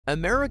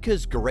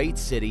America's great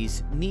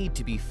cities need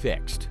to be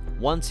fixed.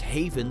 Once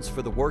havens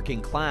for the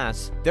working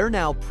class, they're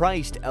now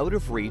priced out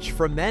of reach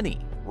for many.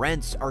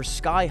 Rents are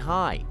sky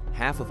high.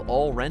 Half of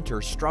all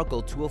renters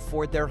struggle to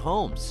afford their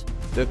homes.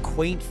 The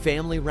quaint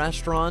family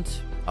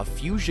restaurant, a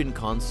fusion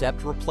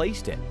concept,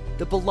 replaced it.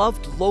 The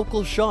beloved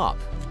local shop,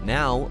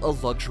 now a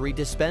luxury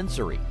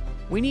dispensary.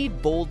 We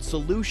need bold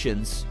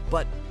solutions,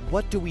 but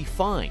what do we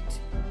find?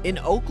 In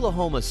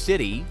Oklahoma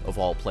City, of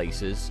all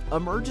places,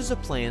 emerges a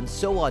plan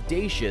so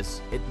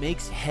audacious it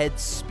makes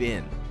heads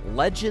spin.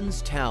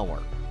 Legends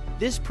Tower.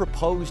 This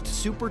proposed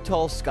super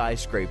tall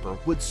skyscraper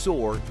would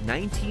soar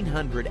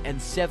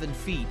 1,907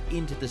 feet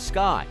into the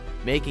sky,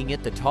 making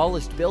it the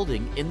tallest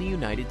building in the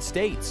United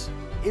States.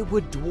 It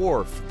would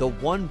dwarf the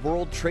One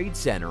World Trade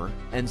Center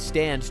and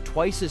stand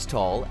twice as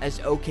tall as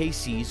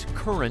OKC's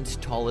current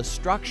tallest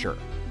structure.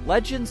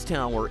 Legends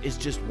Tower is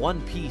just one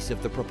piece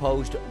of the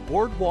proposed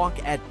Boardwalk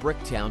at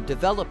Bricktown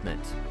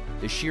development.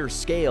 The sheer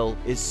scale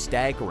is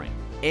staggering,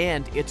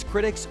 and its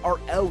critics are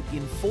out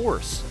in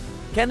force.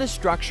 Can a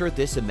structure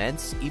this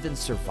immense even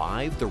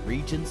survive the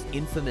region's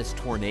infamous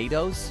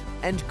tornadoes?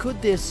 And could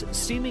this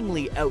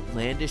seemingly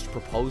outlandish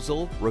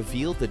proposal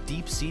reveal the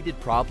deep-seated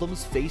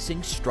problems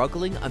facing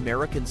struggling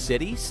American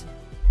cities?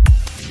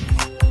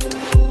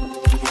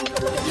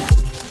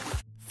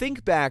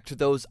 Think back to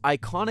those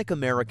iconic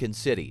American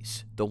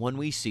cities, the one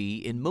we see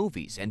in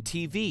movies and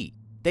TV.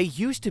 They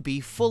used to be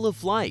full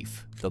of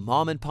life. The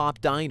mom-and-pop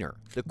diner,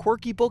 the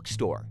quirky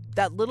bookstore,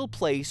 that little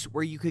place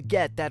where you could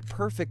get that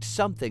perfect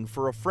something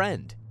for a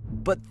friend.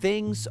 But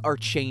things are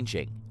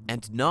changing,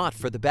 and not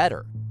for the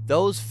better.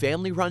 Those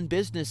family-run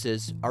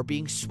businesses are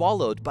being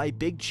swallowed by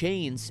big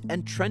chains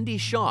and trendy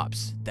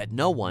shops that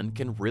no one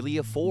can really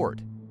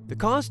afford. The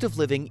cost of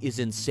living is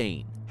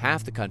insane.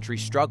 Half the country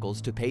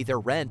struggles to pay their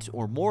rent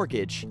or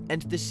mortgage,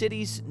 and the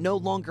cities no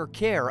longer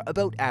care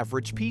about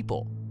average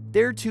people.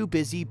 They're too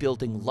busy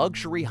building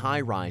luxury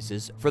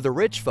high-rises for the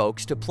rich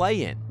folks to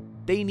play in.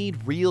 They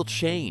need real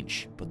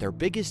change, but their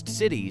biggest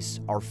cities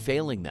are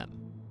failing them.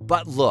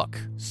 But look,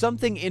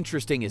 something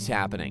interesting is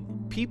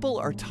happening. People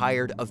are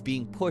tired of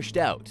being pushed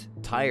out,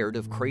 tired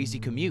of crazy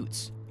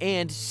commutes,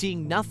 and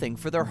seeing nothing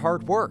for their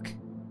hard work.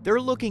 They're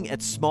looking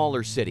at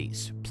smaller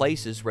cities,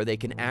 places where they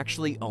can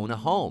actually own a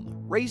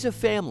home, raise a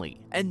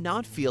family, and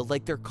not feel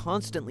like they're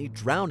constantly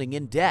drowning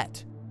in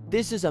debt.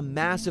 This is a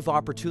massive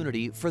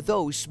opportunity for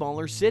those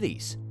smaller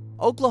cities.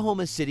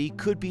 Oklahoma City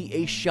could be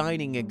a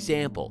shining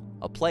example,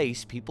 a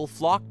place people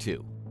flock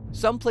to.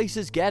 Some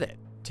places get it.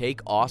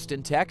 Take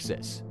Austin,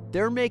 Texas.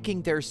 They're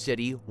making their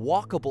city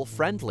walkable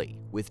friendly,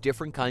 with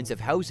different kinds of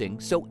housing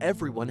so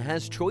everyone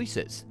has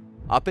choices.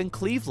 Up in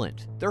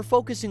Cleveland, they're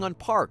focusing on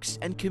parks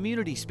and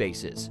community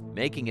spaces,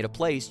 making it a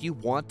place you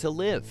want to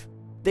live.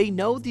 They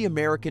know the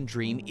American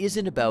dream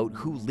isn't about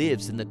who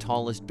lives in the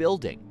tallest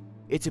building.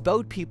 It's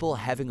about people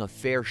having a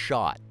fair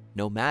shot,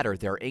 no matter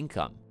their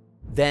income.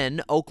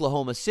 Then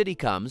Oklahoma City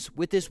comes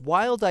with this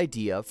wild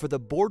idea for the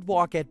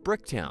Boardwalk at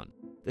Bricktown.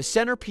 The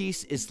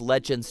centerpiece is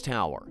Legends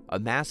Tower, a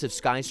massive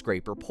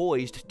skyscraper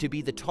poised to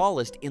be the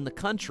tallest in the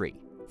country.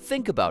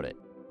 Think about it.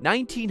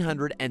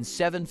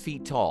 1,907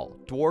 feet tall,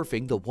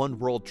 dwarfing the One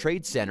World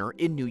Trade Center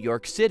in New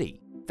York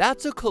City.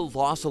 That's a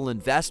colossal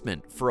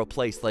investment for a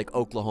place like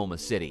Oklahoma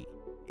City.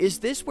 Is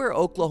this where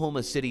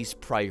Oklahoma City's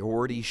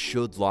priorities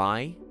should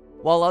lie?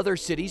 While other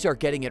cities are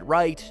getting it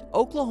right,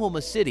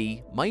 Oklahoma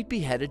City might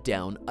be headed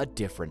down a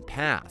different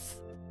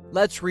path.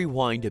 Let's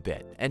rewind a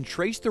bit and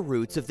trace the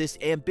roots of this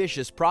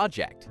ambitious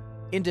project.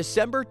 In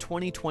December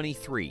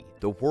 2023,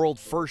 the world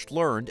first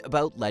learned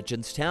about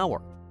Legends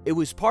Tower. It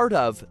was part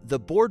of the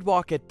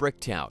Boardwalk at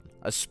Bricktown,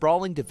 a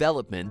sprawling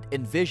development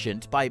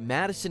envisioned by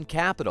Madison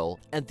Capital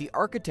and the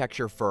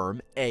architecture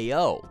firm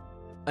AO.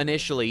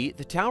 Initially,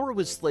 the tower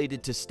was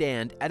slated to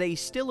stand at a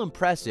still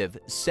impressive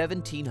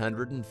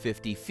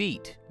 1,750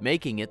 feet,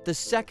 making it the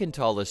second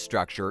tallest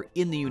structure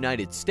in the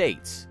United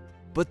States.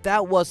 But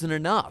that wasn't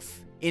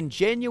enough. In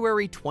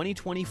January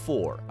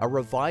 2024, a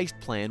revised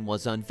plan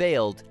was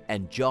unveiled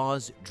and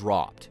jaws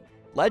dropped.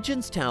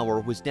 Legends Tower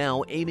was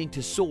now aiming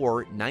to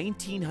soar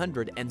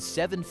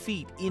 1,907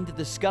 feet into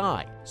the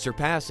sky,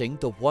 surpassing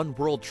the One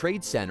World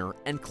Trade Center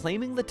and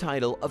claiming the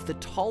title of the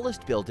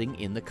tallest building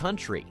in the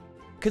country.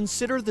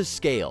 Consider the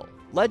scale.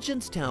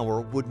 Legends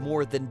Tower would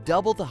more than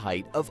double the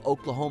height of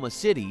Oklahoma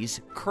City's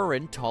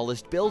current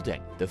tallest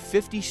building, the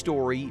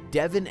 50-story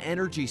Devon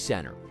Energy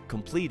Center,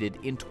 completed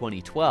in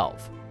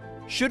 2012.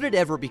 Should it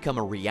ever become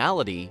a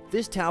reality,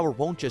 this tower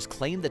won't just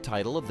claim the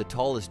title of the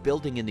tallest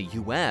building in the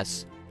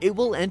US, it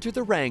will enter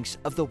the ranks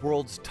of the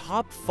world's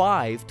top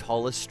 5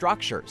 tallest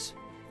structures.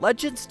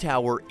 Legends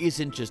Tower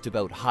isn't just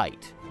about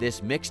height.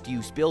 This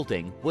mixed-use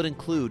building would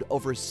include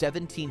over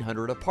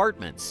 1,700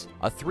 apartments,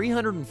 a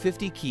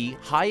 350-key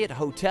Hyatt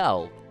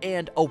hotel,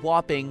 and a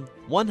whopping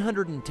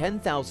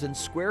 110,000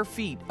 square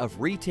feet of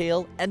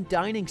retail and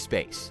dining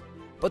space.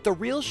 But the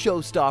real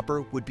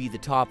showstopper would be the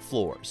top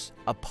floors,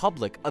 a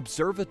public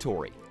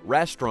observatory,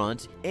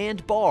 restaurant,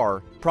 and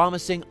bar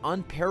promising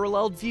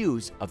unparalleled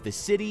views of the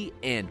city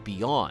and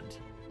beyond.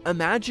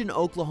 Imagine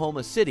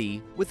Oklahoma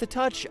City with a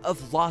touch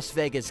of Las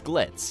Vegas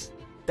glitz.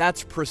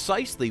 That's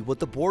precisely what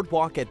the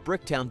Boardwalk at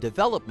Bricktown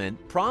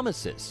development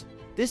promises.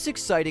 This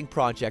exciting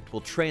project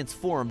will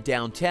transform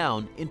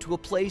downtown into a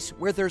place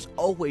where there's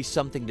always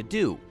something to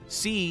do,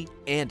 see,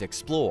 and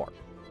explore.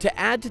 To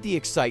add to the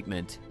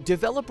excitement,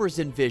 developers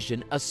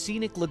envision a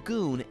scenic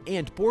lagoon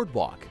and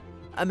boardwalk.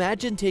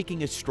 Imagine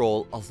taking a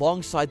stroll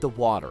alongside the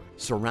water,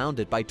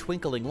 surrounded by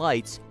twinkling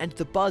lights and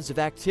the buzz of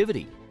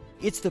activity.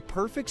 It's the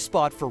perfect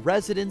spot for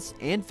residents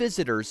and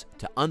visitors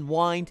to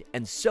unwind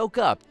and soak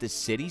up the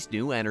city's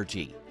new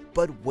energy.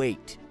 But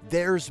wait,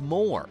 there's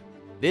more.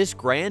 This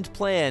grand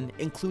plan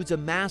includes a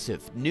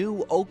massive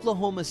new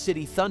Oklahoma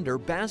City Thunder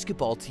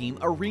basketball team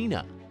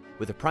arena.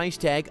 With a price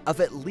tag of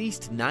at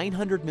least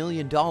 $900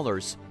 million,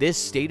 this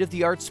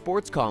state-of-the-art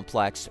sports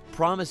complex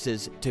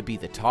promises to be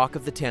the talk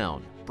of the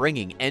town,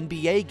 bringing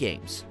NBA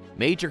games,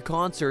 major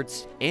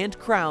concerts, and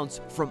crowds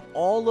from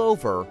all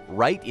over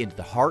right into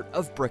the heart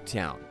of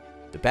Bricktown.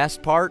 The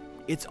best part?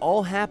 It's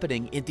all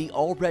happening in the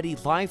already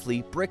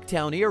lively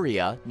Bricktown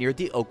area near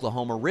the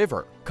Oklahoma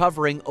River,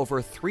 covering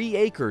over 3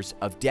 acres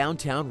of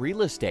downtown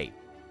real estate.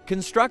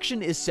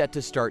 Construction is set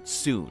to start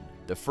soon.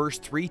 The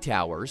first 3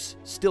 towers,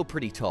 still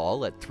pretty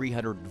tall at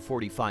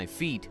 345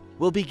 feet,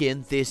 will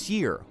begin this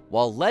year,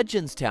 while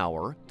Legends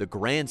Tower, the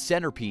grand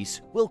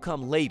centerpiece, will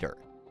come later.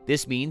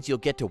 This means you'll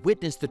get to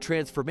witness the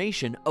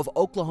transformation of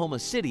Oklahoma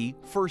City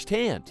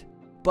firsthand.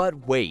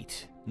 But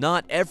wait,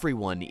 not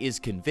everyone is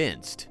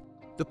convinced.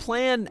 The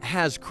plan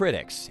has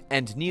critics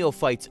and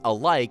neophytes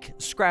alike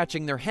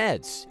scratching their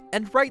heads,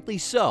 and rightly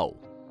so.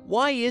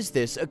 Why is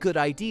this a good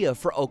idea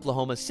for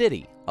Oklahoma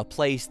City, a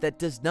place that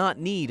does not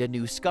need a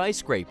new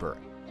skyscraper?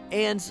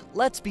 And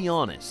let's be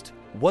honest,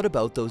 what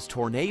about those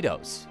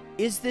tornadoes?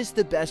 Is this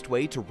the best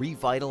way to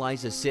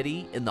revitalize a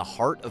city in the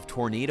heart of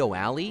Tornado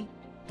Alley?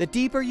 The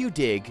deeper you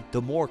dig,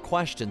 the more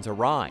questions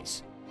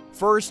arise.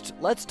 First,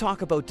 let's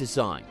talk about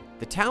design.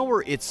 The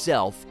tower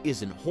itself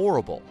isn't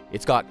horrible.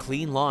 It's got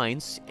clean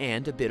lines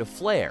and a bit of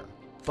flair.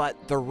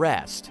 But the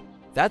rest?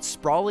 That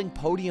sprawling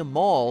podium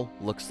mall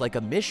looks like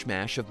a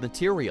mishmash of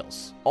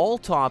materials, all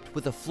topped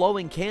with a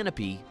flowing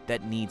canopy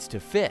that needs to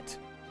fit.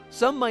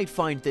 Some might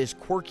find this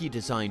quirky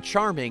design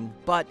charming,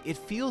 but it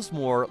feels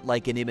more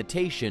like an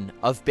imitation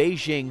of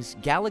Beijing's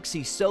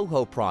Galaxy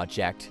Soho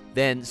project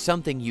than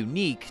something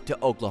unique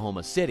to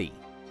Oklahoma City.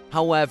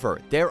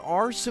 However, there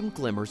are some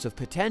glimmers of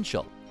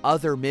potential.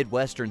 Other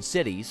Midwestern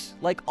cities,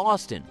 like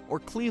Austin or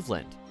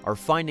Cleveland, are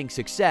finding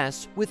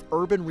success with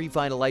urban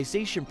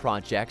revitalization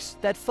projects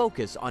that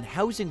focus on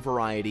housing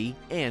variety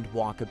and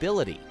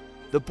walkability.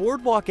 The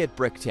Boardwalk at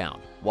Bricktown,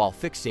 while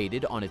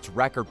fixated on its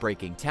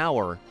record-breaking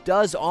tower,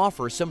 does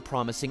offer some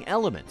promising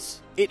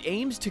elements. It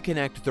aims to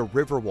connect the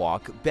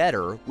Riverwalk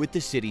better with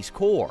the city's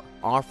core,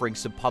 offering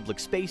some public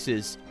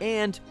spaces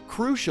and,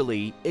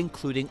 crucially,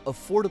 including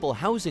affordable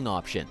housing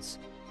options.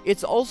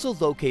 It's also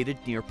located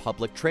near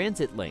public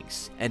transit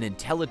links, an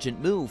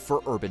intelligent move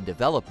for urban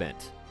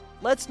development.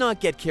 Let's not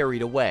get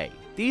carried away.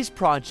 These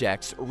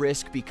projects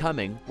risk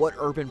becoming what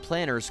urban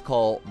planners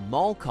call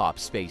mall cop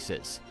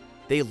spaces.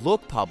 They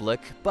look public,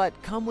 but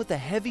come with a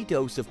heavy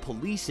dose of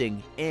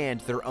policing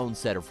and their own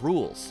set of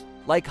rules,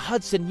 like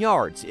Hudson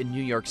Yards in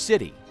New York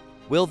City.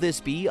 Will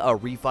this be a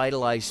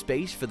revitalized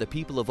space for the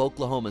people of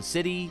Oklahoma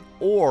City,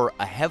 or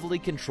a heavily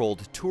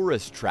controlled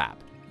tourist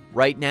trap?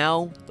 Right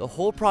now, the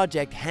whole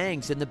project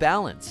hangs in the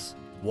balance.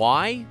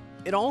 Why?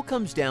 It all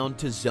comes down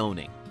to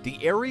zoning.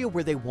 The area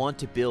where they want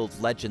to build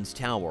Legends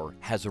Tower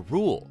has a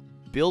rule.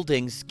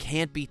 Buildings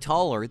can't be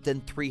taller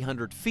than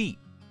 300 feet.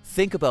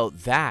 Think about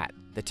that.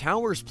 The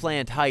tower's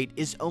planned height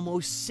is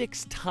almost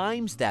 6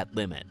 times that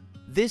limit.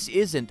 This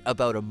isn't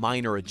about a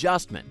minor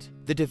adjustment.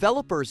 The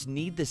developers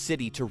need the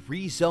city to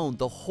rezone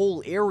the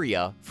whole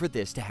area for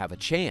this to have a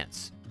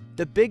chance.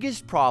 The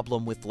biggest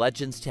problem with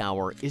Legends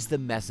Tower is the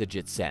message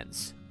it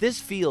sends. This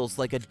feels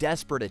like a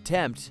desperate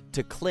attempt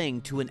to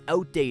cling to an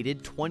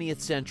outdated 20th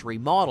century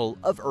model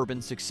of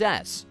urban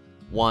success,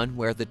 one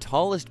where the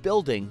tallest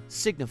building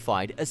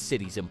signified a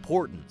city's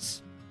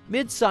importance.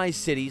 Mid-sized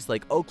cities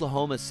like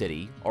Oklahoma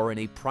City are in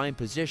a prime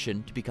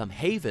position to become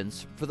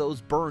havens for those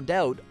burned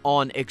out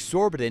on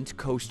exorbitant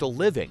coastal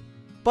living.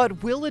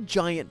 But will a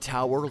giant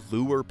tower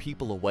lure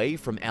people away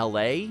from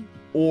LA?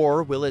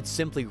 Or will it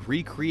simply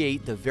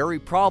recreate the very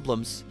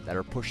problems that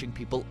are pushing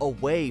people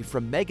away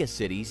from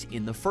megacities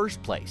in the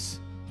first place?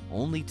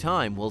 Only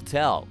time will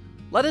tell.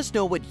 Let us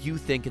know what you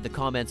think in the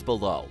comments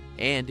below.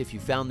 And if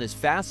you found this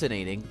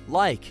fascinating,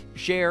 like,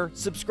 share,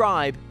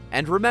 subscribe,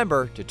 and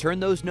remember to turn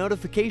those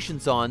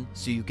notifications on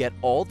so you get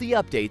all the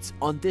updates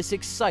on this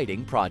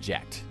exciting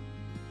project.